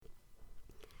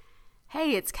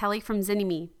Hey, it's Kelly from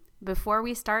Zinime. Before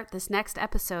we start this next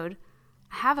episode,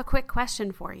 I have a quick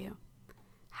question for you.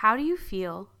 How do you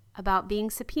feel about being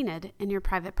subpoenaed in your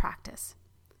private practice?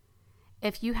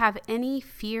 If you have any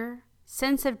fear,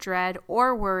 sense of dread,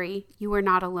 or worry, you are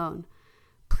not alone.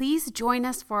 Please join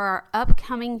us for our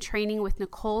upcoming training with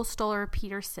Nicole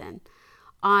Stoller-Peterson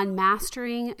on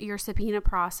mastering your subpoena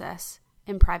process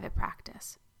in private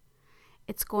practice.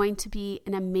 It's going to be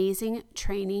an amazing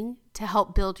training to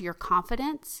help build your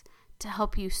confidence, to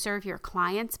help you serve your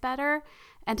clients better,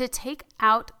 and to take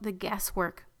out the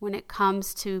guesswork when it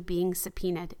comes to being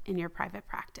subpoenaed in your private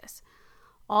practice.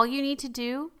 All you need to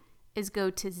do is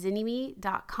go to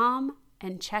zinime.com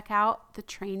and check out the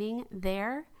training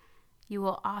there. You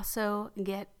will also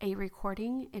get a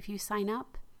recording if you sign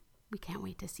up. We can't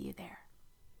wait to see you there.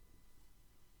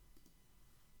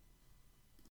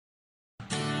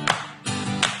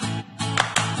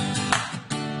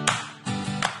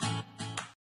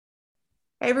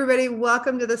 Hey everybody,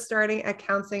 welcome to the Starting a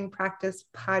Counseling Practice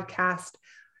podcast.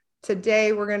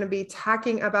 Today we're going to be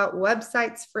talking about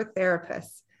websites for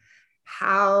therapists.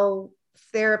 How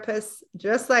therapists,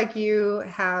 just like you,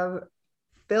 have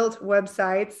built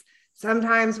websites,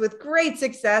 sometimes with great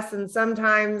success and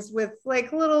sometimes with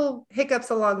like little hiccups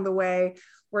along the way.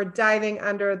 We're diving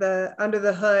under the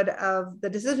hood of the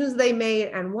decisions they made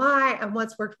and why and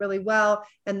what's worked really well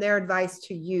and their advice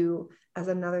to you as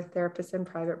another therapist in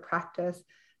private practice.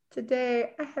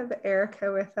 Today, I have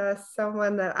Erika with us,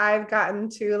 someone that I've gotten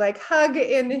to like hug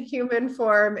in human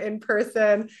form in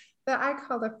person, that I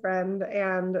call a friend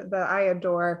and that I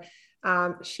adore.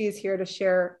 She's here to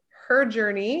share her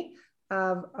journey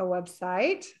of a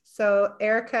website. So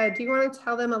Erika, do you want to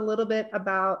tell them a little bit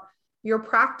about your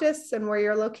practice and where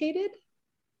you're located?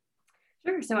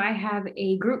 Sure. So I have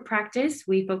a group practice.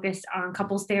 We focus on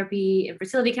couples therapy and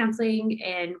fertility counseling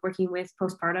and working with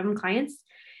postpartum clients.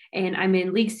 And I'm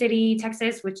in League City,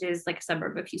 Texas, which is like a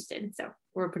suburb of Houston. So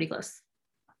we're pretty close.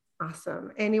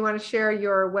 Awesome. And you want to share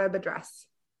your web address?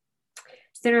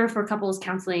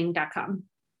 centerforcouplescounseling.com.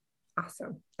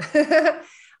 Awesome.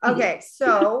 Okay.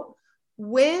 So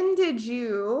when did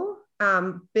you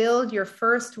build your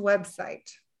first website?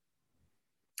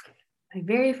 My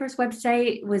very first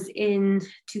website was in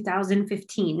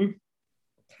 2015.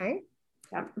 Okay.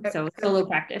 Yep. So solo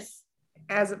practice.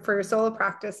 As for your solo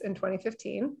practice in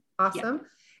 2015. Awesome. Yep.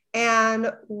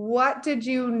 And what did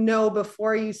you know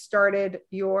before you started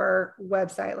your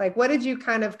website? Like, what did you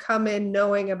kind of come in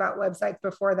knowing about websites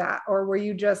before that? Or were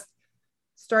you just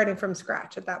starting from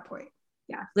scratch at that point?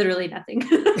 Yeah, literally nothing.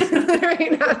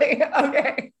 Literally nothing.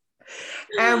 Okay.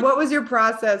 And what was your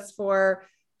process for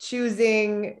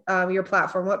choosing your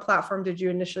platform? What platform did you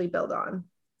initially build on?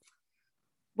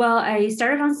 Well, I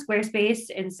started on Squarespace,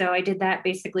 and so I did that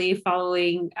basically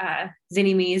following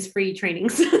Zinime's free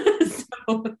trainings.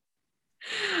 So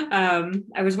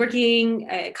I was working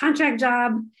a contract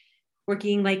job,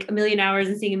 working like 1 million hours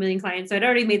and seeing 1 million clients. So I'd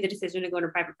already made the decision to go into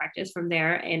private practice from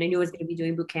there, and I knew I was going to be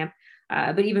doing boot camp.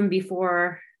 But even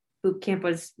before boot camp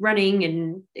was running,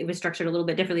 and it was structured a little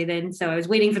bit differently then, so I was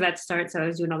waiting for that to start. So I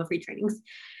was doing all the free trainings,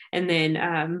 and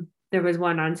then there was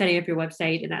one on setting up your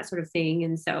website and that sort of thing,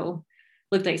 and so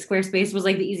looked like Squarespace was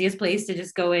like the easiest place to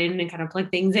just go in and kind of plug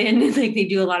things in. Like they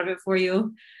do a lot of it for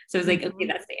you. So I was like, okay,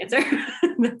 that's the answer.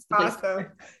 That's the awesome.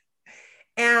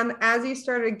 And as you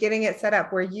started getting it set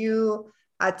up, were you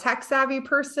a tech savvy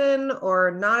person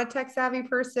or not a tech savvy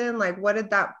person? Like, what did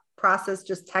that process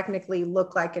just technically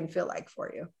look like and feel like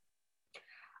for you?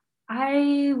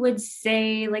 I would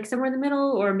say like somewhere in the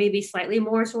middle, or maybe slightly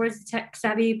more towards the tech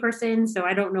savvy person. So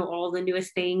I don't know all the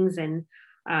newest things, and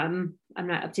I'm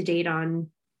not up to date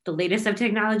on the latest of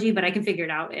technology, but I can figure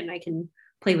it out and I can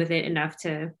play with it enough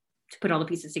to put all the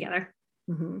pieces together.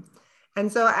 Mm-hmm.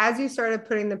 And so as you started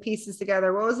putting the pieces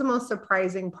together, what was the most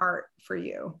surprising part for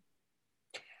you?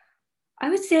 I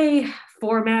would say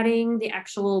formatting the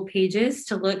actual pages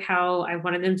to look how I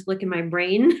wanted them to look in my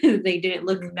brain. They didn't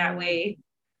look that way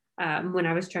when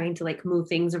I was trying to like move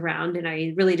things around. And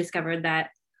I really discovered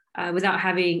that without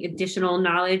having additional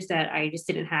knowledge that I just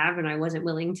didn't have and I wasn't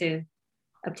willing to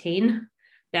obtain,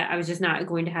 that I was just not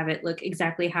going to have it look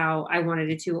exactly how I wanted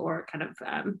it to, or kind of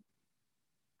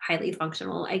highly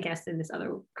functional, I guess, in this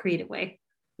other creative way.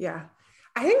 Yeah.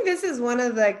 I think this is one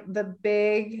of the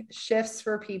big shifts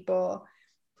for people,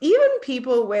 even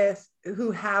people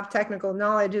who have technical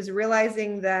knowledge, is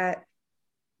realizing that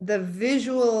the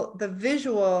visual,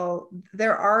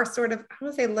 there are sort of, I don't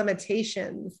want to say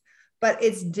limitations, but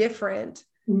it's different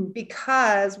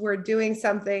because we're doing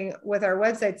something with our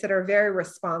websites that are very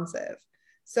responsive.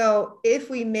 So if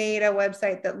we made a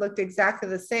website that looked exactly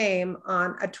the same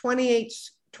on a 28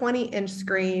 20-inch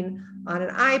screen on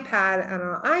an iPad and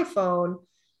an iPhone,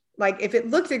 like if it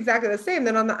looked exactly the same,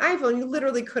 then on the iPhone, you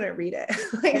literally couldn't read it.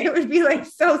 Like it would be like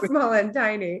so small and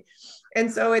tiny.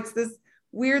 And so it's this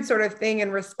weird sort of thing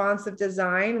in responsive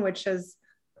design, which has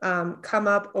come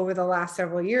up over the last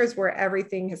several years, where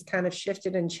everything has kind of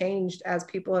shifted and changed as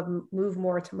people have moved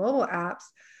more to mobile apps,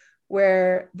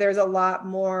 where there's a lot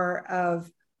more of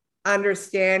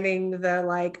understanding the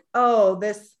like, oh,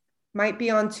 this might be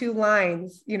on 2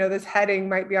 lines, this heading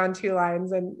might be on 2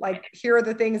 lines. And like, here are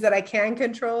the things that I can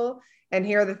control, and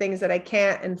here are the things that I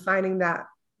can't, and finding that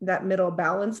middle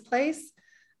balance place.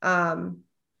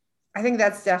 I think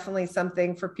that's definitely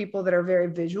something for people that are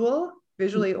very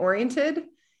visually oriented,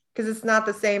 because it's not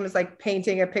the same as like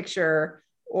painting a picture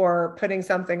or putting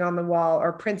something on the wall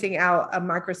or printing out a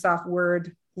Microsoft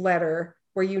Word letter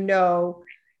where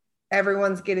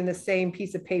everyone's getting the same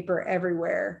piece of paper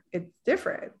everywhere. It's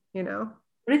different,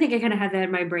 But I think I kind of had that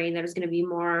in my brain that it was going to be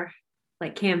more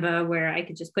like Canva, where I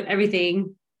could just put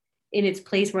everything in its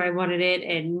place where I wanted it.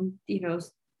 And,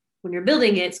 when you're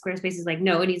building it, Squarespace is like,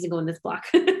 no, it needs to go in this block.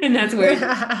 And that's where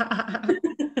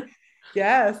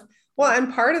Yes. Well,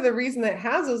 and part of the reason that it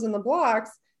has those in the blocks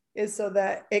is so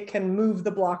that it can move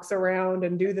the blocks around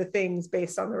and do the things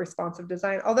based on the responsive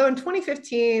design. Although in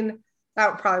 2015,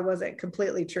 that probably wasn't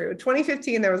completely true.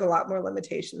 2015, there was a lot more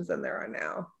limitations than there are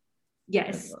now.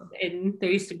 Yes. And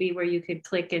there used to be where you could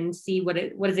click and see what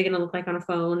is it going to look like on a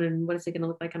phone, and what is it going to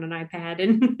look like on an iPad.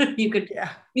 And you could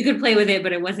play with it,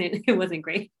 but it wasn't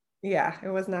great. Yeah, it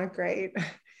was not great.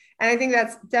 And I think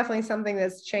that's definitely something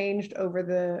that's changed over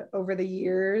the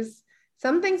years.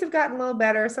 Some things have gotten a little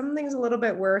better, some things a little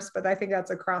bit worse, but I think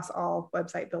that's across all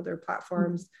website builder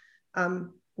platforms.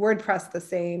 WordPress the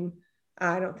same.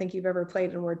 I don't think you've ever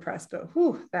played in WordPress, but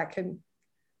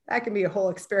that can be a whole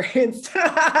experience.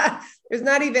 There's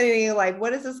not even any like,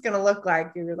 what is this going to look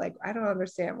like? You're like, I don't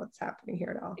understand what's happening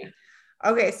here at all. Yeah.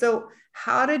 Okay. So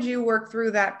how did you work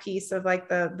through that piece of like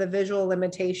the visual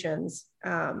limitations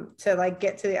to like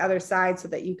get to the other side so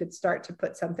that you could start to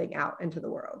put something out into the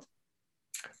world?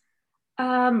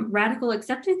 Radical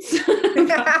acceptance.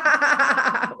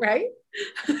 Right.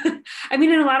 I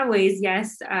mean, in a lot of ways,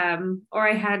 yes. Or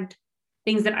I had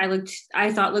things that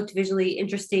I thought looked visually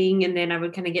interesting, and then I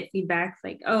would kind of get feedback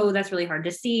like, oh, that's really hard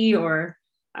to see, or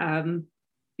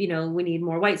we need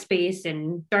more white space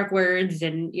and dark words,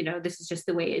 and this is just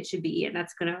the way it should be, and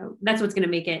that's what's gonna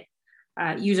make it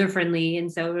user friendly.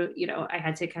 And so I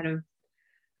had to kind of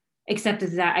accept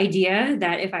that idea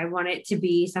that if I want it to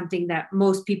be something that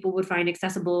most people would find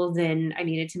accessible, then I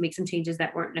needed to make some changes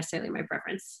that weren't necessarily my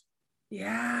preference.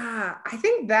 Yeah, I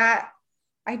think that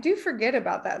I do forget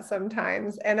about that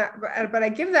sometimes. But I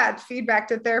give that feedback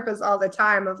to therapists all the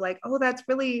time of like, oh, that's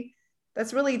really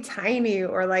tiny,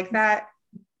 or like that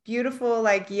beautiful,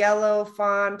 like yellow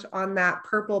font on that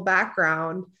purple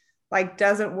background, like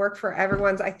doesn't work for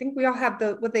everyone's. I think we all have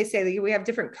what they say, we have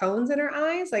different cones in our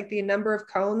eyes, like the number of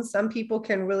cones. Some people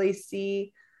can really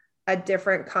see a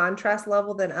different contrast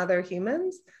level than other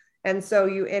humans. And so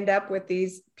you end up with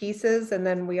these pieces. And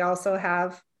then we also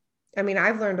have,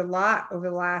 I've learned a lot over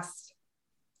the last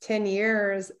 10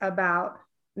 years about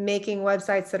making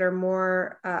websites that are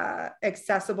more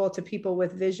accessible to people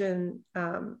with vision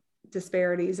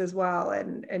disparities as well,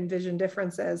 and vision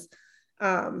differences.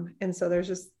 And so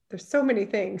there's so many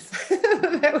things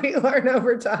that we learn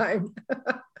over time.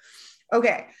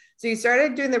 Okay. So you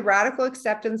started doing the radical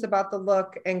acceptance about the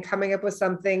look and coming up with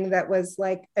something that was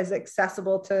like as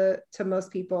accessible to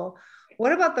most people.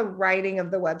 What about the writing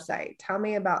of the website? Tell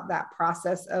me about that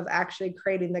process of actually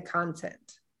creating the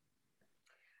content.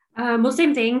 Well,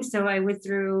 same thing. So I went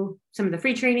through some of the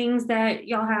free trainings that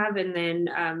y'all have, and then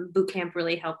bootcamp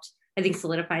really helped, I think,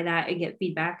 solidify that and get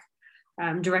feedback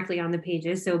directly on the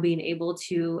pages. So being able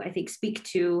to, I think, speak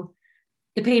to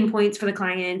the pain points for the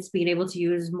clients, being able to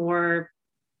use more,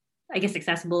 I guess,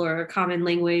 accessible or common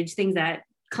language, things that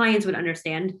clients would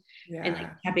understand, and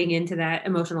like tapping into that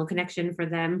emotional connection for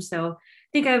them. So I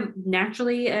think I'm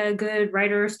naturally a good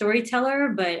writer,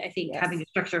 storyteller, but I think having a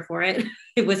structure for it,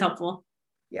 it was helpful.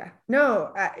 Yeah,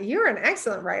 no, you're an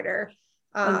excellent writer.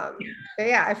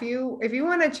 Yeah, if you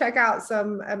want to check out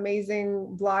some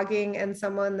amazing blogging and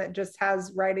someone that just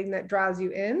has writing that draws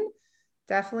you in,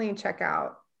 definitely check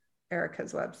out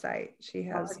Erika's website. She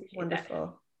has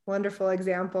wonderful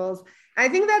examples. I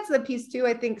think that's the piece too.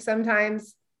 I think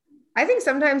sometimes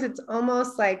it's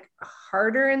almost like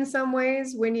harder in some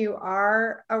ways when you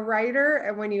are a writer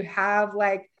and when you have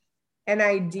like an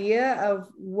idea of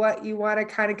what you want to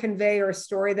kind of convey or a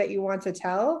story that you want to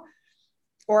tell,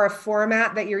 or a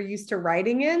format that you're used to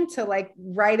writing in to like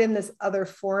write in this other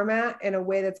format in a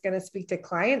way that's going to speak to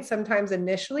clients. Sometimes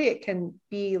initially it can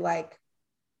be like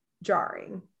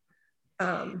jarring.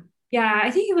 Yeah,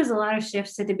 I think it was a lot of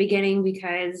shifts at the beginning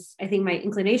because I think my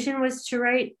inclination was to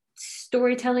write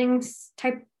storytelling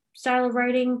type style of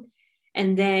writing.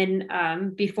 And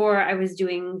then before I was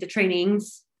doing the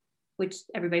trainings, which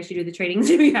everybody should do the trainings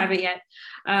if you haven't yet,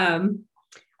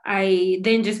 I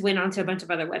then just went on to a bunch of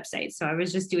other websites. So I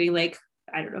was just doing like,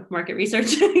 I don't know, market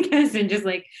research, I guess, and just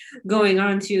like going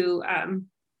on to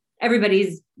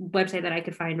everybody's website that I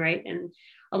could find, right? And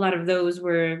a lot of those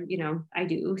were, you know, I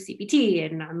do CPT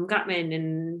and I'm Gottman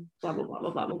and blah, blah, blah, blah,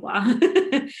 blah, blah, blah.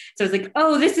 So it's like,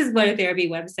 oh, this is what a therapy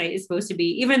website is supposed to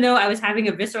be, even though I was having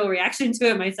a visceral reaction to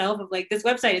it myself of like, this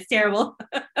website is terrible.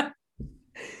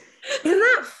 Isn't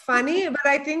that funny? But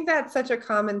I think that's such a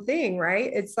common thing,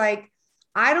 right? It's like,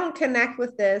 I don't connect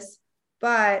with this,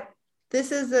 but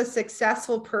this is a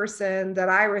successful person that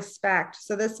I respect.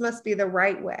 So this must be the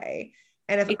right way.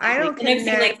 And if I don't connect,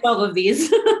 I've seen like 12 of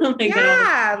these. like,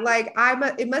 yeah, like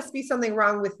it must be something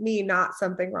wrong with me, not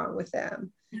something wrong with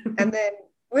them. And then,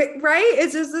 right?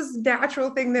 It's just this natural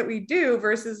thing that we do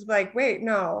versus like, wait,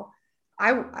 no,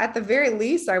 at the very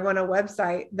least, I want a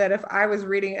website that if I was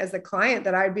reading as a client,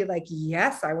 that I'd be like,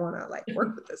 yes, I want to like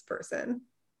work with this person.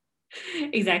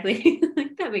 Exactly.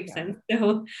 That makes sense.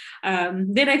 So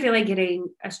then I feel like getting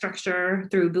a structure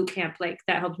through boot camp, like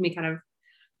that helped me kind of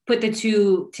put the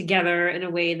two together in a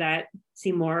way that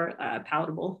seemed more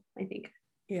palatable, I think.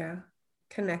 Yeah.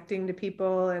 Connecting to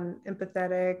people and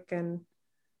empathetic and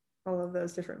all of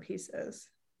those different pieces.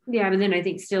 Yeah. But then I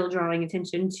think still drawing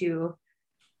attention to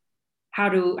how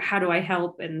do I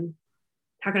help and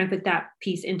how can I put that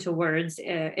piece into words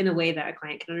in a way that a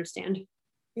client can understand?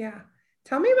 Yeah.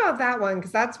 Tell me about that one,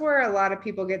 because that's where a lot of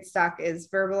people get stuck, is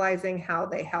verbalizing how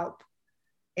they help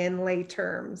in lay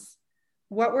terms.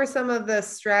 What were some of the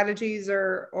strategies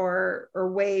or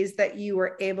ways that you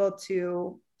were able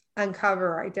to uncover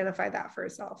or identify that for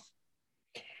yourself?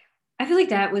 I feel like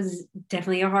that was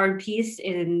definitely a hard piece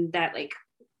in that, like,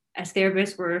 as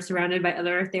therapists, we're surrounded by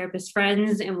other therapist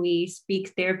friends and we speak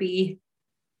therapy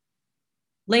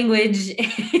language.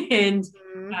 And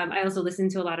I also listen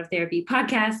to a lot of therapy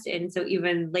podcasts. And so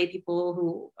even lay people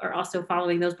who are also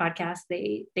following those podcasts,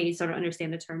 they sort of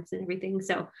understand the terms and everything.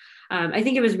 So I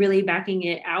think it was really backing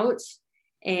it out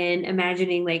and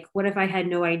imagining, like, what if I had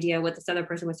no idea what this other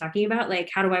person was talking about? Like,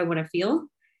 how do I want to feel?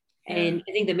 Yeah. And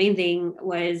I think the main thing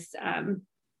was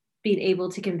being able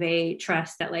to convey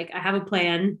trust that, like, I have a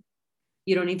plan.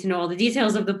 You don't need to know all the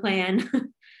details of the plan,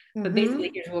 but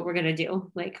basically here's what we're going to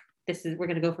do. Like, we're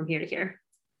going to go from here to here.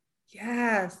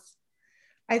 Yes.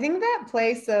 I think that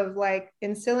place of like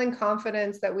instilling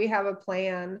confidence that we have a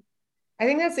plan. I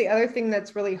think that's the other thing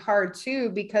that's really hard too,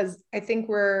 because I think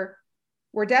we're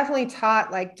definitely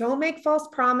taught, like, don't make false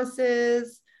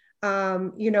promises.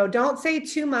 Don't say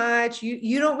too much.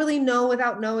 You don't really know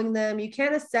without knowing them. You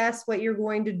can't assess what you're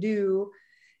going to do.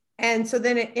 And so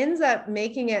then it ends up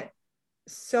making it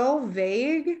so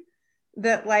vague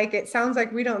that, like, it sounds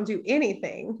like we don't do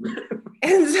anything.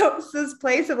 And so it's this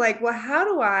place of like, well, how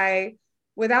do I,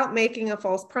 without making a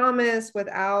false promise,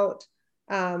 without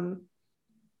trying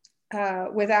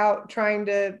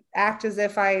to act as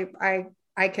if I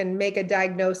can make a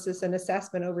diagnosis and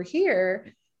assessment over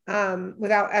here,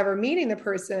 without ever meeting the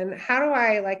person, how do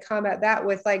I like combat that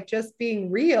with like just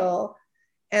being real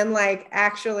and like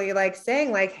actually like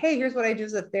saying like, hey, here's what I do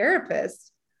as a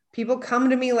therapist. People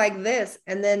come to me like this.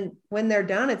 And then when they're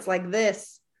done, it's like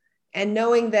this. And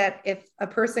knowing that if a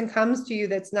person comes to you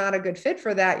that's not a good fit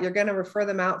for that, you're going to refer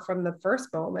them out from the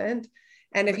first moment.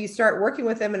 And if you start working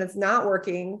with them and it's not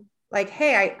working, like,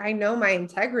 hey, I know my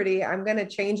integrity. I'm going to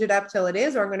change it up till it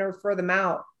is, or I'm going to refer them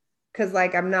out. Cause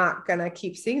like, I'm not going to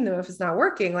keep seeing them if it's not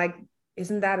working. Like,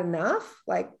 isn't that enough?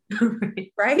 Like,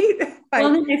 right?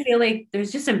 Well, then I feel like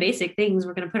there's just some basic things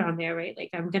we're going to put on there, right?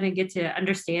 Like, I'm going to get to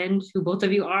understand who both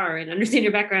of you are and understand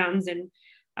your backgrounds. And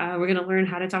we're going to learn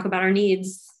how to talk about our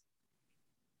needs.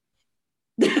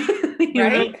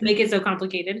 Right? Make it so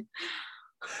complicated.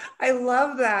 I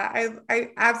love that. I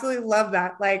absolutely love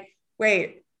that. Like,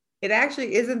 wait, it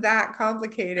actually isn't that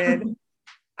complicated.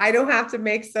 I don't have to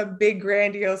make some big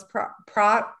grandiose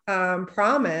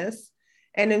promise.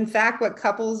 And in fact, what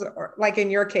couples are, like in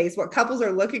your case, what couples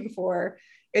are looking for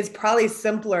is probably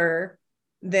simpler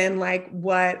than like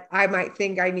what I might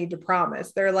think I need to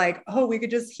promise. They're like, oh, we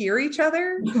could just hear each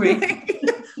other. Right.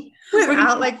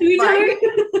 Without like,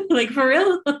 like for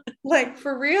real. Like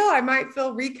for real, I might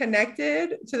feel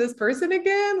reconnected to this person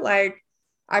again. Like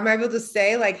I might be able to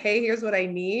say like, hey, here's what I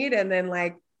need. And then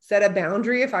like set a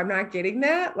boundary if I'm not getting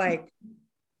that? Like,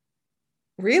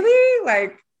 really?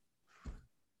 Like,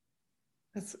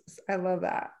 I love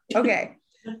that. Okay.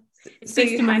 It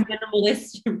speaks to my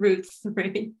minimalist roots,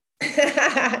 right?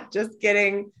 Just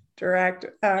getting direct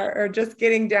or just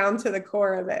getting down to the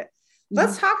core of it.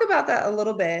 Let's talk about that a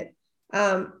little bit,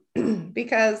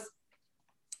 because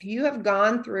you have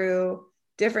gone through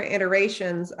different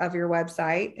iterations of your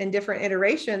website and different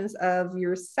iterations of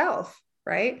yourself,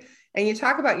 right? And you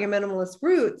talk about your minimalist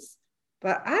roots,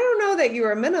 but I don't know that you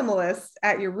were a minimalist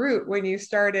at your root when you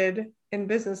started in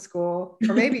business school,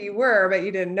 or maybe you were, but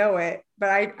you didn't know it.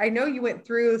 But I know you went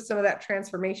through some of that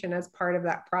transformation as part of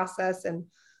that process, and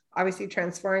obviously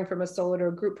transferring from a solo to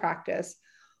a group practice.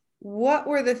 What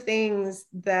were the things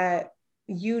that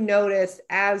you noticed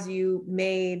as you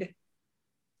made,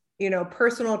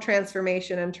 personal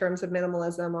transformation in terms of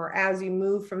minimalism, or as you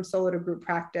moved from solo to group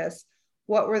practice?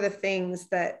 What were the things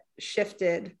that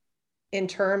shifted in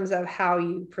terms of how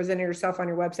you presented yourself on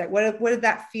your website? What did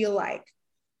that feel like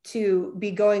to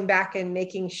be going back and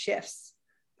making shifts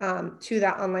to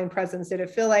that online presence? Did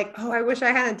it feel like, oh, I wish I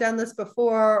hadn't done this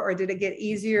before? Or did it get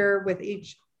easier with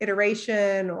each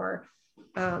iteration? Or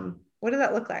what did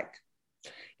that look like?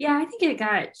 Yeah, I think it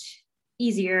got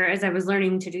easier as I was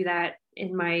learning to do that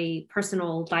in my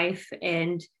personal life.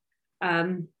 And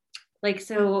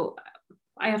so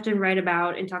I often write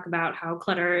about and talk about how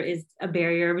clutter is a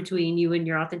barrier between you and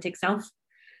your authentic self.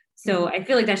 So I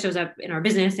feel like that shows up in our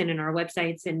business and in our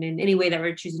websites and in any way that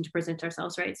we're choosing to present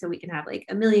ourselves, right? So we can have like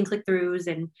a million click-throughs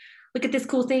and look at this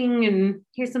cool thing and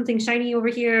here's something shiny over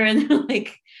here. And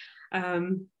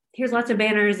here's lots of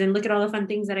banners and look at all the fun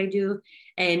things that I do.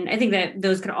 And I think that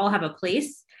those could all have a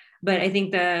place. But I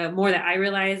think the more that I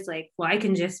realize, like, well, I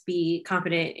can just be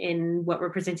confident in what we're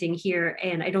presenting here.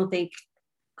 And I don't think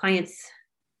clients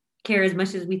care as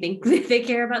much as we think they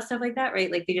care about stuff like that,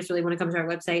 right? Like they just really want to come to our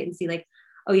website and see like,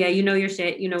 oh yeah, you know your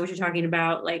shit, you know what you're talking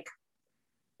about. Like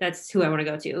that's who I want to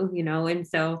go to, And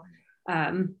so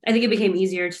I think it became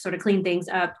easier to sort of clean things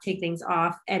up, take things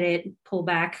off, edit, pull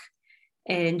back,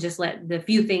 and just let the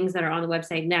few things that are on the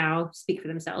website now speak for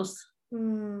themselves.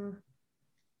 And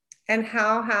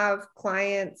how have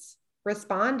clients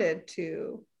responded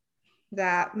to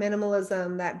that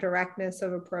minimalism, that directness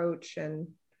of approach, and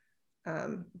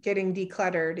getting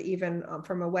decluttered, even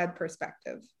from a web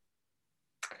perspective?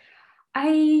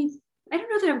 I don't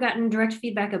know that I've gotten direct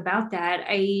feedback about that.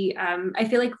 I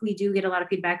feel like we do get a lot of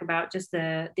feedback about just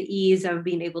the ease of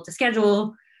being able to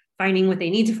schedule, finding what they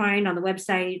need to find on the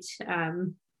website,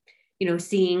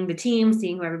 seeing the team,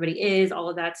 seeing who everybody is, all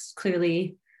of that's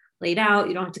clearly laid out.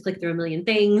 You don't have to click through a million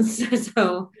things.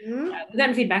 So we've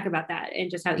gotten feedback about that and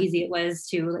just how easy it was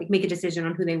to like make a decision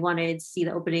on who they wanted, see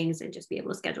the openings, and just be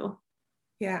able to schedule.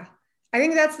 Yeah. I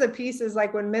think that's the piece, is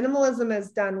like when minimalism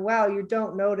is done well, you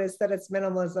don't notice that it's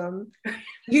minimalism.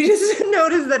 You just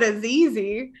notice that it's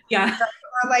easy. Yeah.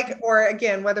 Or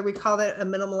again, whether we call it a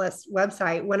minimalist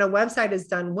website, when a website is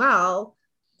done well,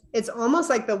 it's almost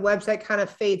like the website kind of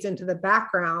fades into the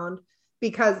background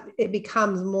because it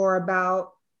becomes more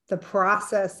about the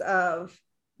process of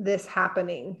this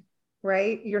happening,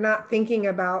 right? You're not thinking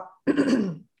about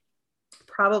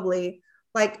probably,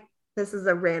 like, this is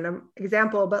a random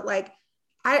example, but like,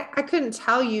 I couldn't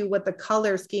tell you what the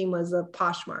color scheme was of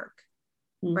Poshmark,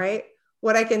 right?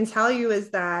 What I can tell you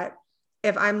is that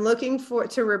if I'm looking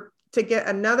to get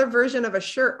another version of a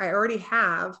shirt I already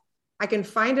have, I can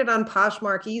find it on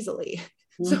Poshmark easily.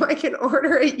 So I can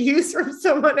order it used from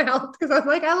someone else because I'm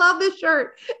like, I love this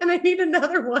shirt and I need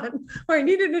another one, or I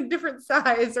need it in a different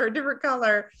size or a different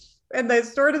color, and the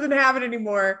store doesn't have it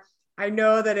anymore. I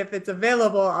know that if it's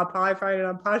available, I'll probably find it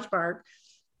on Poshmark.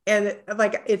 And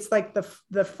like, it's like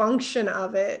the function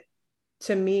of it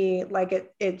to me,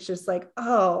 like it's just like,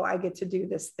 oh, I get to do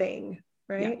this thing,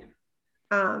 right?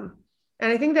 Yeah.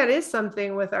 And I think that is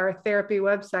something with our therapy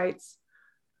websites,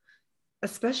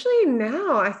 especially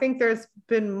now. I think there's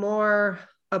been more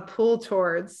a pull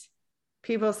towards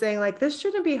people saying like, this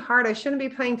shouldn't be hard. I shouldn't be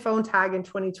playing phone tag in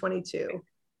 2022.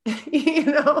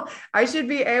 I should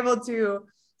be able to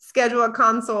schedule a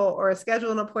consult or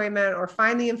schedule an appointment or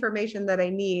find the information that I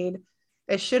need.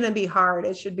 It shouldn't be hard.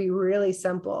 It should be really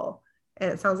simple. And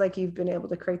it sounds like you've been able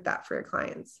to create that for your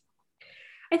clients.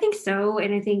 I think so.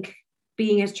 And I think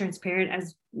being as transparent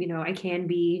as, I can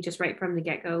be just right from the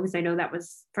get-go, because I know that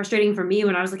was frustrating for me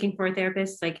when I was looking for a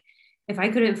therapist. Like if I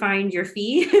couldn't find your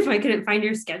fee, if I couldn't find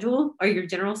your schedule or your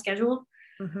general schedule,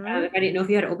 if I didn't know if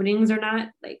you had openings or not,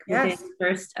 like within the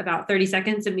first about 30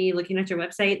 seconds of me looking at your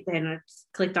website, then I just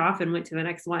clicked off and went to the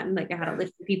next one. Like I had a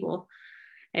list of people.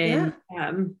 And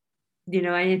And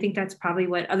I think that's probably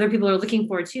what other people are looking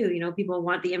for too. People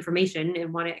want the information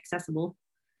and want it accessible.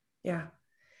 Yeah.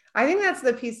 I think that's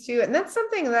the piece too. And that's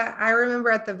something that I remember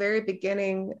at the very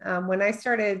beginning when I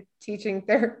started teaching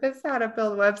therapists how to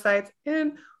build websites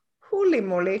in holy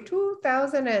moly,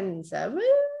 2007,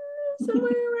 somewhere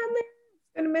around there.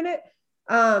 It's been a minute.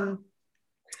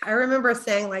 I remember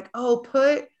saying like, oh,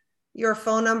 put your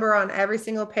phone number on every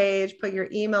single page, put your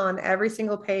email on every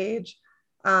single page,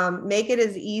 make it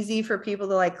as easy for people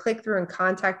to like click through and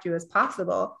contact you as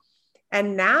possible.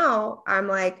 And now I'm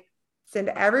like, send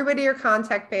everybody your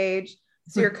contact page.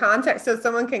 So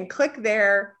someone can click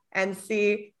there and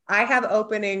see I have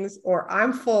openings or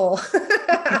I'm full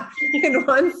in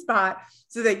one spot,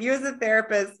 so that you as a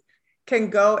therapist can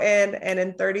go in and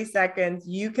in 30 seconds,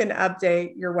 you can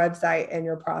update your website and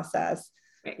your process,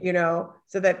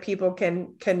 so that people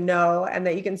can know, and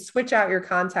that you can switch out your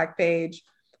contact page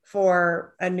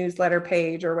for a newsletter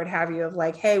page or what have you, of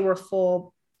like, hey, we're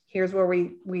full. Here's where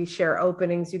we share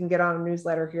openings. You can get on a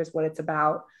newsletter. Here's what it's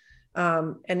about.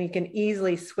 And you can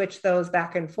easily switch those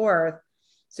back and forth.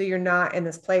 So you're not in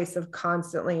this place of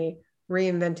constantly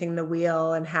reinventing the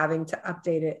wheel and having to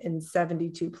update it in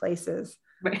 72 places,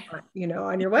 right.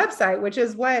 On your website, which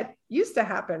is what used to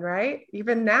happen, right?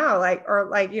 Even now,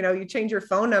 you change your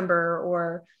phone number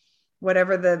or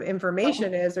whatever the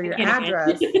information is, or your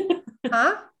address.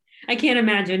 Huh? I can't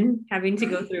imagine having to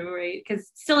go through, right?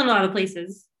 Because still in a lot of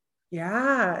places.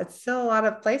 Yeah, it's still a lot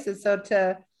of places. So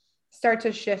to start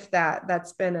to shift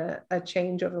that's been a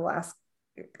change over the last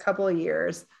couple of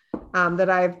years, that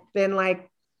I've been like,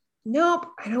 nope,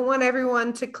 I don't want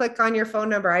everyone to click on your phone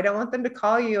number. I don't want them to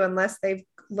call you unless they've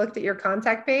looked at your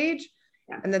contact page,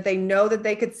 and that they know that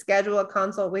they could schedule a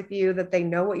consult with you, that they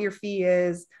know what your fee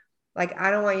is. Like,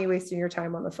 I don't want you wasting your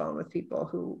time on the phone with people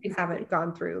who haven't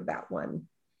gone through that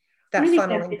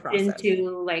funneling process.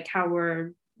 Into like how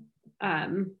we're,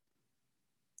 I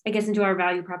guess, into our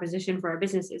value proposition for our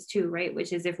businesses too, right?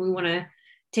 Which is, if we want to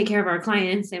take care of our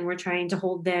clients and we're trying to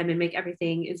hold them and make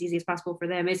everything as easy as possible for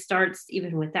them, it starts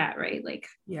even with that, right? Like,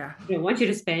 yeah, I don't want you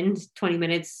to spend 20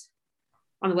 minutes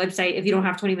on the website if you don't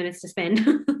have 20 minutes to spend.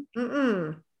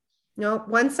 No,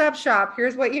 one-stop shop.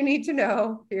 Here's what you need to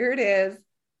know. Here it is.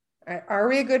 Are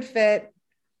we a good fit?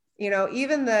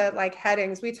 Even the like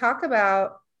headings we talk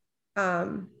about, we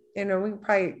can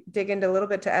probably dig into a little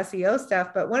bit to SEO stuff,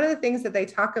 but one of the things that they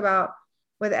talk about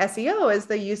with SEO is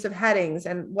the use of headings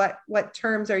and what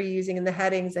terms are you using in the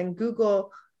headings. And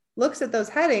Google looks at those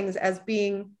headings as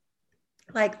being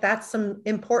like, that's some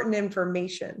important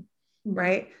information,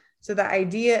 right? So the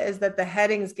idea is that the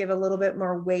headings give a little bit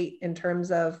more weight in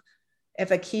terms of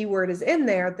if a keyword is in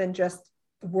there than just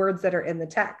words that are in the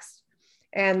text.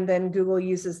 And then Google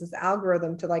uses this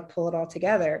algorithm to like pull it all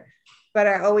together. But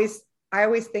I always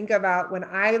think about, when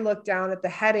I look down at the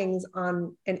headings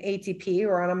on an ATP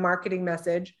or on a marketing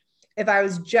message, if I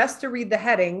was just to read the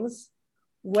headings,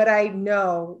 would I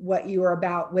know what you are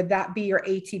about? Would that be your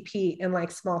ATP in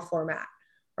like small format,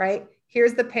 right?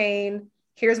 Here's the pain.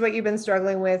 Here's what you've been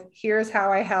struggling with. Here's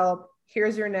how I help.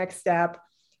 Here's your next step.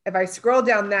 If I scroll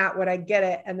down that, would I get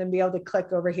it? And then be able to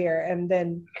click over here. And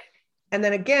then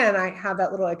again, I have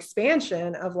that little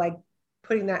expansion of like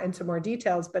putting that into more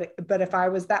details. But if I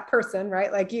was that person,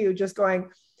 right, like you, just going,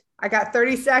 I got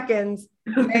 30 seconds,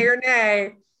 yay or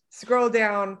nay, scroll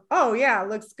down. Oh yeah,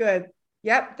 looks good.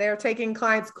 Yep, they're taking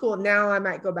clients. Cool. Now I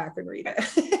might go back and read it.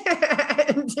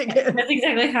 That's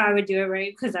exactly how I would do it,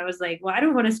 right? Because I was like, well, I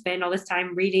don't want to spend all this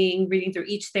time reading through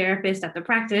each therapist at the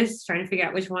practice, trying to figure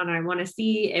out which one I want to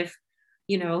see, if,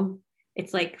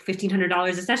 it's like $1,500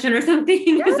 a session or something,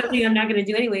 yes. Something I'm not going to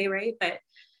do anyway, right?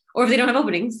 Or if they don't have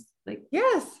openings. Like,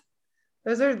 yes,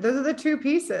 those are the two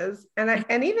pieces.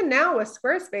 And even now with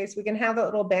Squarespace, we can have a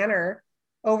little banner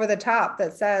over the top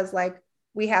that says like,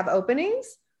 we have openings,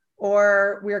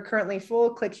 or we're currently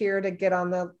full, click here to get on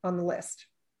the list.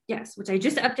 Yes, which I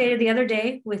just updated the other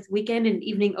day with weekend and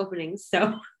evening openings.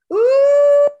 So,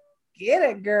 ooh, get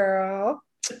it, girl.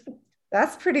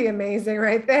 That's pretty amazing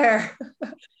right there.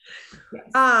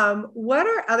 Yes. What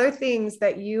are other things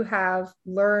that you have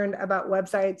learned about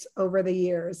websites over the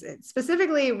years,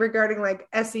 specifically regarding like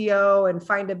SEO and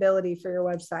findability for your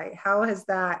website? How has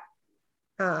that,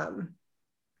 how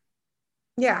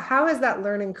has that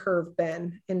learning curve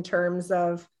been in terms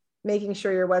of making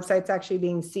sure your website's actually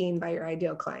being seen by your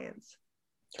ideal clients?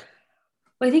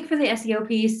 Well, I think for the SEO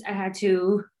piece, I had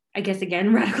to, I guess,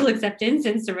 again, radical acceptance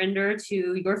and surrender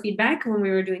to your feedback when we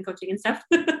were doing coaching and stuff.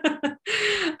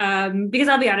 Because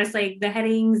I'll be honest, like the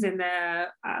headings and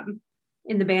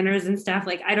in the banners and stuff,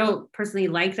 like I don't personally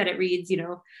like that it reads,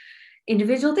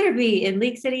 individual therapy in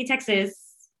Lake City, Texas,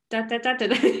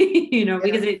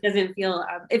 because it doesn't feel,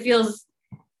 it feels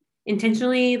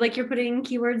intentionally like you're putting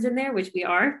keywords in there, which we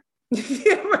are.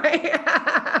 Right.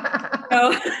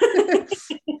 So,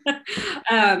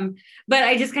 but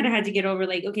I just kind of had to get over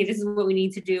like, okay, this is what we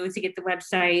need to do to get the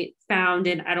website found.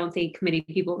 And I don't think many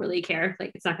people really care.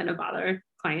 Like, it's not going to bother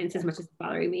clients as much as it's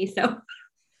bothering me. So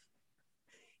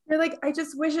you're like, I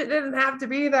just wish it didn't have to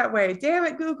be that way. Damn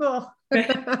it, Google.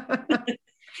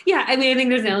 Yeah, I mean, I think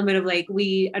there's an element of like,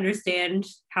 we understand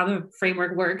how the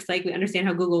framework works, like we understand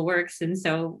how Google works. And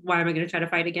so why am I going to try to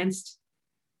fight against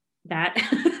that?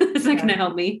 It's not going to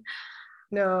help me.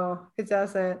 No, it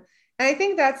doesn't. And I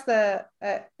think that's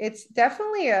it's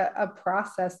definitely a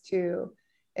process too,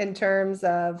 in terms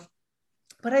of,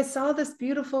 but I saw this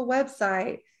beautiful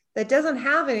website that doesn't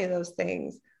have any of those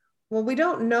things. Well, we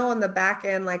don't know on the back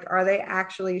end, like, are they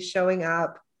actually showing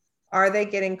up? Are they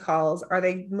getting calls? Are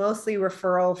they mostly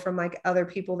referral from like other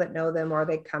people that know them? Or are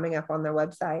they coming up on their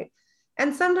website?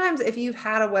 And sometimes if you've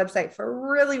had a website for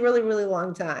a really, really, really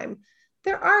long time,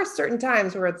 there are certain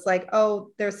times where it's like, oh,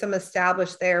 there's some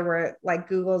established there where like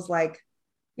Google's like,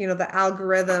 the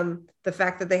algorithm, the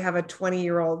fact that they have a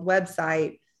 20-year-old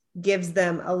website gives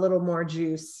them a little more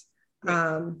juice.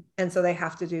 Right. And so they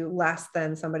have to do less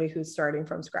than somebody who's starting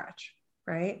from scratch.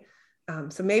 Right.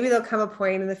 So maybe there'll come a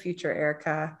point in the future,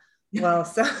 Erika. Well,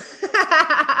 so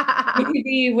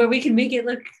maybe where we can make it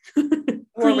look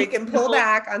where we can pull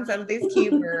back on some of these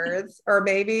keywords, or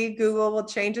maybe Google will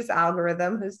change its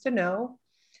algorithm. Who's to know?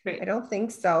 Right. I don't think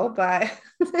so, but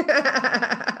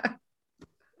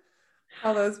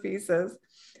all those pieces.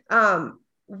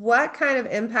 What kind of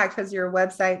impact has your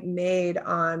website made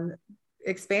on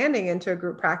expanding into a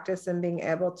group practice and being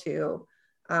able to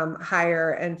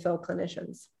hire and fill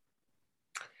clinicians?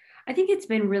 I think it's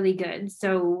been really good.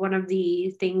 So one of the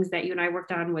things that you and I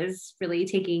worked on was really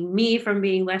taking me from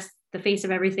being less the face of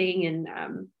everything. And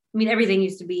everything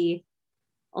used to be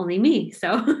only me.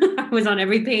 So I was on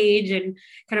every page and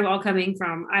kind of all coming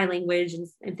from eye language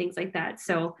and things like that.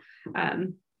 So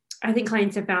I think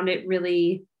clients have found it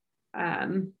really,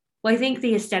 I think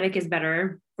the aesthetic is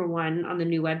better for one on the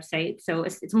new website. So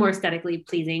it's more aesthetically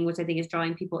pleasing, which I think is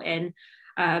drawing people in.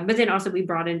 But then also we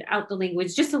broadened out the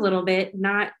language just a little bit,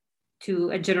 not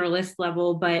to a generalist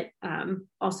level, but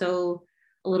also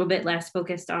a little bit less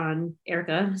focused on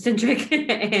Erika centric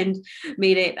and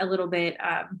made it a little bit,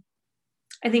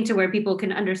 I think, to where people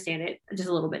can understand it just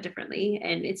a little bit differently.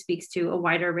 And it speaks to a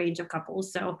wider range of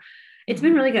couples. So it's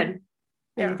been really good.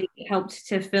 Yeah. And I think it helped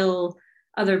to fill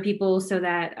other people so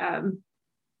that I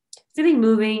think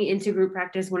moving into group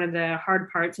practice, one of the hard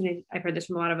parts, and I've heard this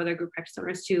from a lot of other group practice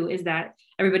owners too, is that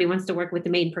everybody wants to work with the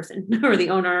main person or the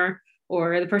owner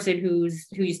or the person who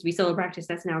used to be solo practice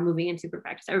that's now moving into group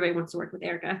practice. Everybody wants to work with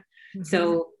Erika. Mm-hmm.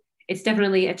 So it's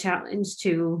definitely a challenge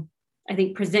to, I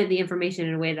think, present the information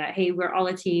in a way that, hey, we're all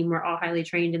a team. We're all highly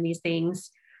trained in these things.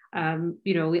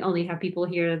 We only have people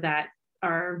here that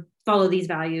follow these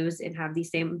values and have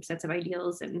these same sets of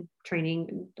ideals and training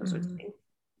and those sorts of things.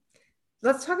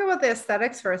 Let's talk about the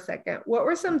aesthetics for a second. What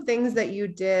were some things that you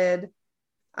did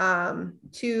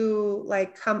to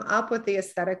like come up with the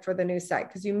aesthetic for the new site?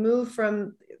 Because you moved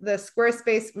from the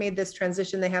Squarespace, made this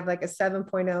transition. They have like a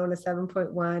 7.0 and a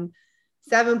 7.1.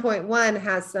 7.1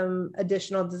 has some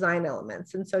additional design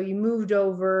elements. And so you moved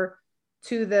over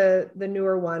to the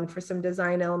newer one for some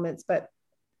design elements, but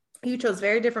you chose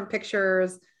very different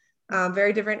pictures,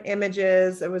 very different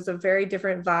images. It was a very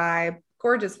different vibe,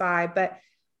 gorgeous vibe. But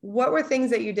what were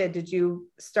things that you did? Did you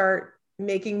start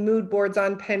making mood boards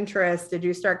on Pinterest? Did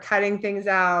you start cutting things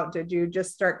out? Did you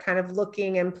just start kind of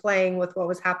looking and playing with what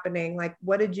was happening? Like,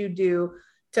 what did you do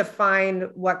to find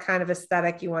what kind of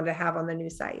aesthetic you wanted to have on the new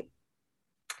site?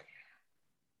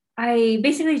 I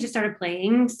basically just started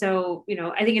playing. So,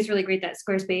 I think it's really great that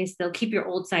Squarespace, they'll keep your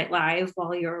old site live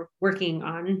while you're working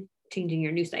on changing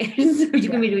your new site. So you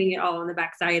can be doing it all on the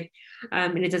backside,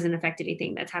 and it doesn't affect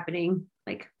anything that's happening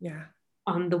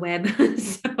on the web.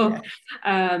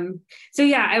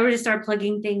 I would just start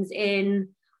plugging things in.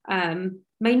 My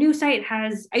new site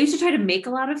I used to try to make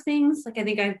a lot of things. Like, I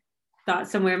think I thought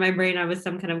somewhere in my brain I was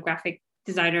some kind of graphic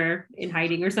designer in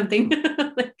hiding or something.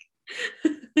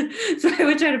 So I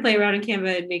would try to play around in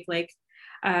Canva and make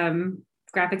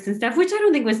graphics and stuff, which I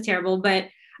don't think was terrible, but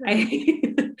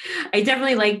I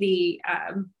definitely like the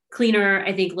cleaner,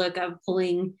 I think, look of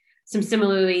pulling some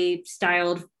similarly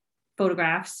styled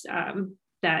photographs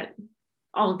that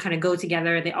all kind of go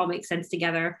together. They all make sense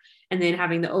together. And then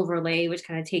having the overlay, which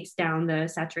kind of takes down the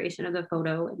saturation of the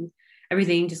photo, and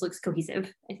everything just looks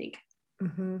cohesive, I think.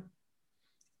 Mm-hmm.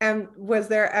 And was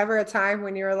there ever a time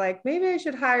when you were like, maybe I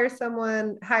should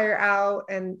hire out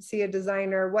and see a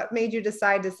designer? What made you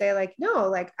decide to say like, no,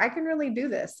 like I can really do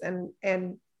this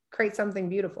and create something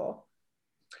beautiful?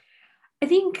 I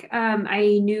think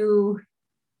I knew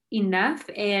enough,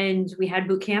 and we had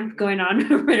boot camp going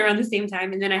on right around the same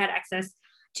time. And then I had access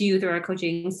to you through our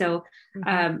coaching. So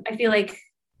I feel like,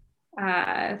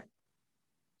 I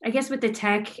guess with the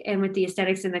tech and with the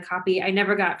aesthetics and the copy, I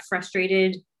never got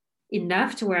frustrated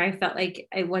enough to where I felt like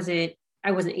I wasn't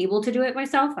able to do it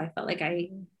myself. I felt like I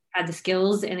had the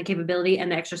skills and the capability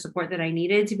and the extra support that I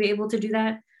needed to be able to do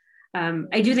that.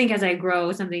 I do think as I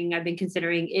grow, something I've been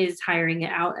considering is hiring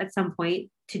it out at some point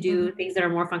to do things that are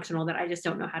more functional that I just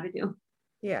don't know how to do.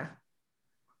 Yeah.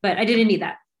 But I didn't need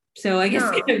that. So I guess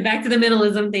No. back to the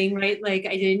minimalism thing, right? Like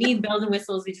I didn't need bells and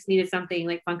whistles. We just needed something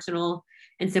like functional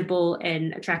and simple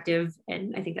and attractive.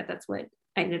 And I think that that's what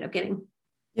I ended up getting.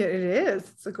 Yeah, it is.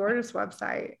 It's a gorgeous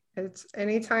website. It's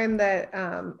anytime that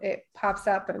it pops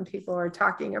up and people are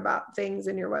talking about things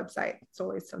in your website, it's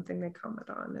always something they comment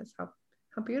on is how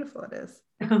beautiful it is.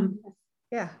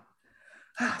 Yeah.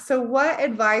 So what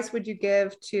advice would you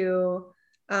give to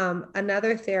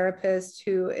another therapist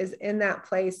who is in that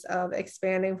place of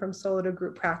expanding from solo to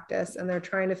group practice, and they're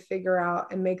trying to figure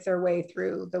out and make their way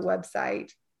through the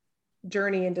website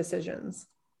journey and decisions?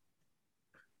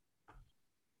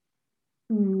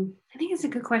 I think it's a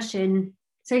good question.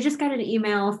 So I just got an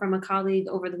email from a colleague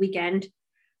over the weekend.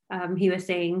 He was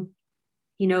saying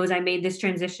he knows I made this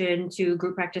transition to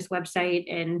group practice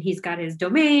website, and he's got his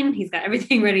domain, he's got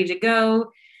everything ready to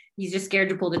go. He's just scared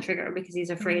to pull the trigger because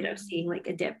he's afraid of seeing like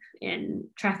a dip in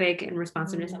traffic and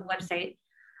responsiveness on the website.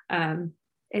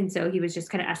 And so he was just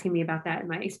kind of asking me about that and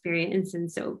my experience.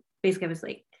 And so basically I was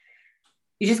like,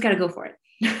 you just got to go for it.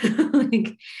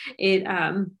 Like it,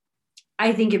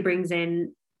 I think it brings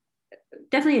in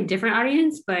definitely a different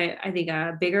audience, but I think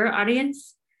a bigger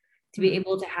audience to be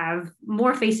able to have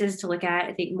more faces to look at.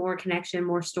 I think more connection,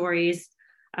 more stories,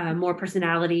 more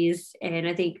personalities. And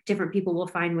I think different people will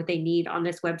find what they need on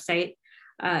this website.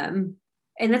 And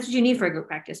that's what you need for a group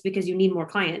practice, because you need more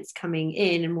clients coming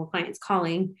in and more clients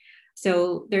calling.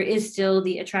 So there is still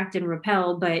the attract and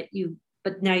repel, but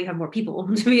now you have more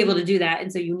people to be able to do that.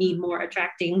 And so you need more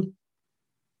attracting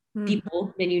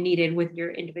people than you needed with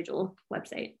your individual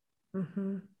website.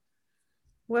 Mm-hmm.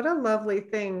 What a lovely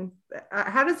thing.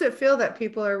 How does it feel that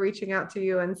people are reaching out to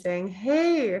you and saying,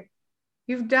 hey,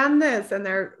 you've done this, and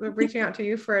they're reaching out to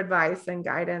you for advice and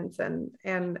guidance and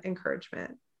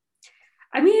encouragement?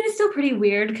 I mean, it's still pretty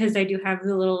weird because I do have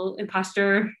the little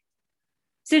imposter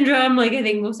syndrome, like I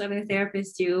think most other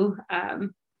therapists do,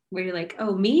 where you're like,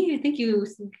 oh, me? I think you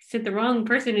sent the wrong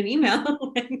person an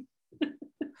email.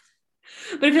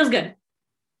 But it feels good.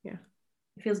 Yeah.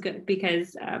 It feels good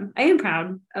because I am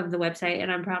proud of the website,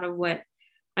 and I'm proud of what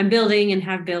I'm building and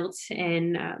have built.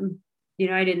 And, I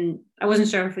wasn't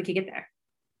sure if we could get there.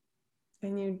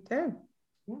 And you did.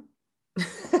 Yeah.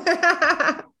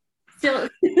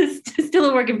 Still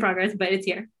a work in progress, but it's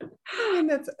here. I mean,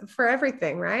 that's for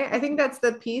everything, right? I think that's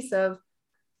the piece of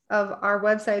our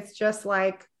websites, just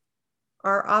like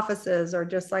our offices or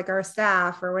just like our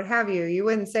staff or what have you. You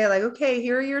wouldn't say like, okay,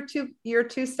 here are your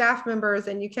two staff members,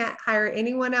 and you can't hire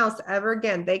anyone else ever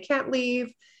again. They can't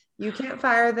leave. You can't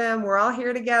fire them. We're all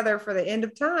here together for the end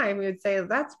of time. We would say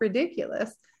that's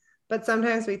ridiculous. But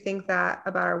sometimes we think that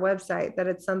about our website, that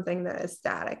it's something that is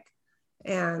static,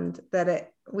 and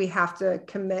that we have to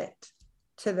commit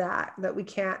to that we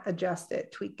can't adjust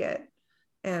it, tweak it.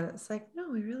 And it's like, no,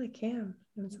 we really can.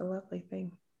 And it's a lovely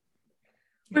thing.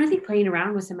 But I think playing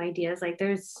around with some ideas, like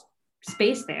there's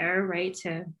space there, right,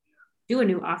 to do a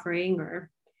new offering or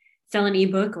sell an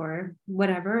ebook or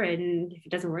whatever. And if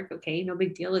it doesn't work, okay, no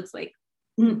big deal. It's like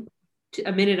a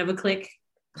minute of a click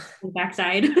on the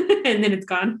backside and then it's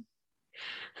gone.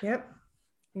 Yep.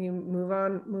 You move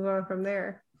on from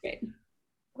there. Right.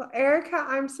 Well, Erika,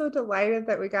 I'm so delighted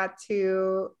that we got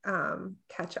to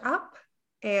catch up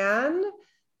and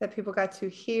that people got to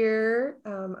hear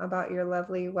about your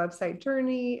lovely website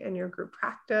journey and your group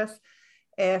practice.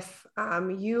 If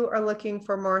you are looking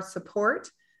for more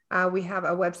support, we have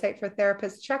a website for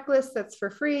therapists checklist that's for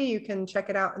free. You can check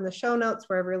it out in the show notes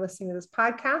wherever you're listening to this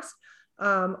podcast.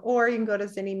 Or you can go to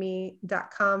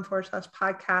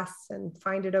zinnyme.com/podcasts and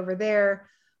find it over there.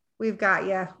 We've got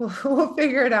you. We'll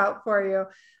figure it out for you.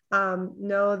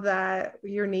 Know that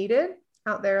you're needed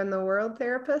out there in the world,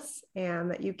 therapists,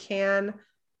 and that you can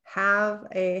have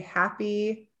a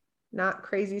happy, not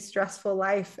crazy, stressful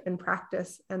life and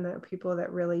practice, and there are people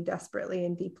that really desperately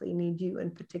and deeply need you in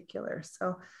particular.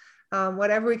 So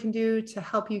whatever we can do to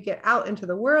help you get out into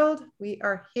the world, we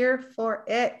are here for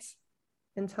it.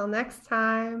 Until next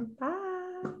time, bye.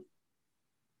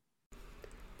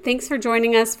 Thanks for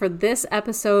joining us for this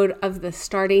episode of the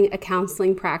Starting a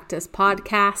Counseling Practice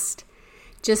podcast.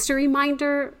 Just a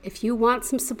reminder, if you want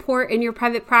some support in your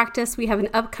private practice, we have an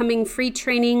upcoming free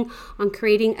training on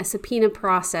creating a subpoena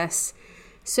process.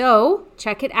 So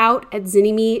check it out at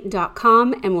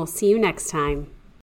zinnyme.com, and we'll see you next time.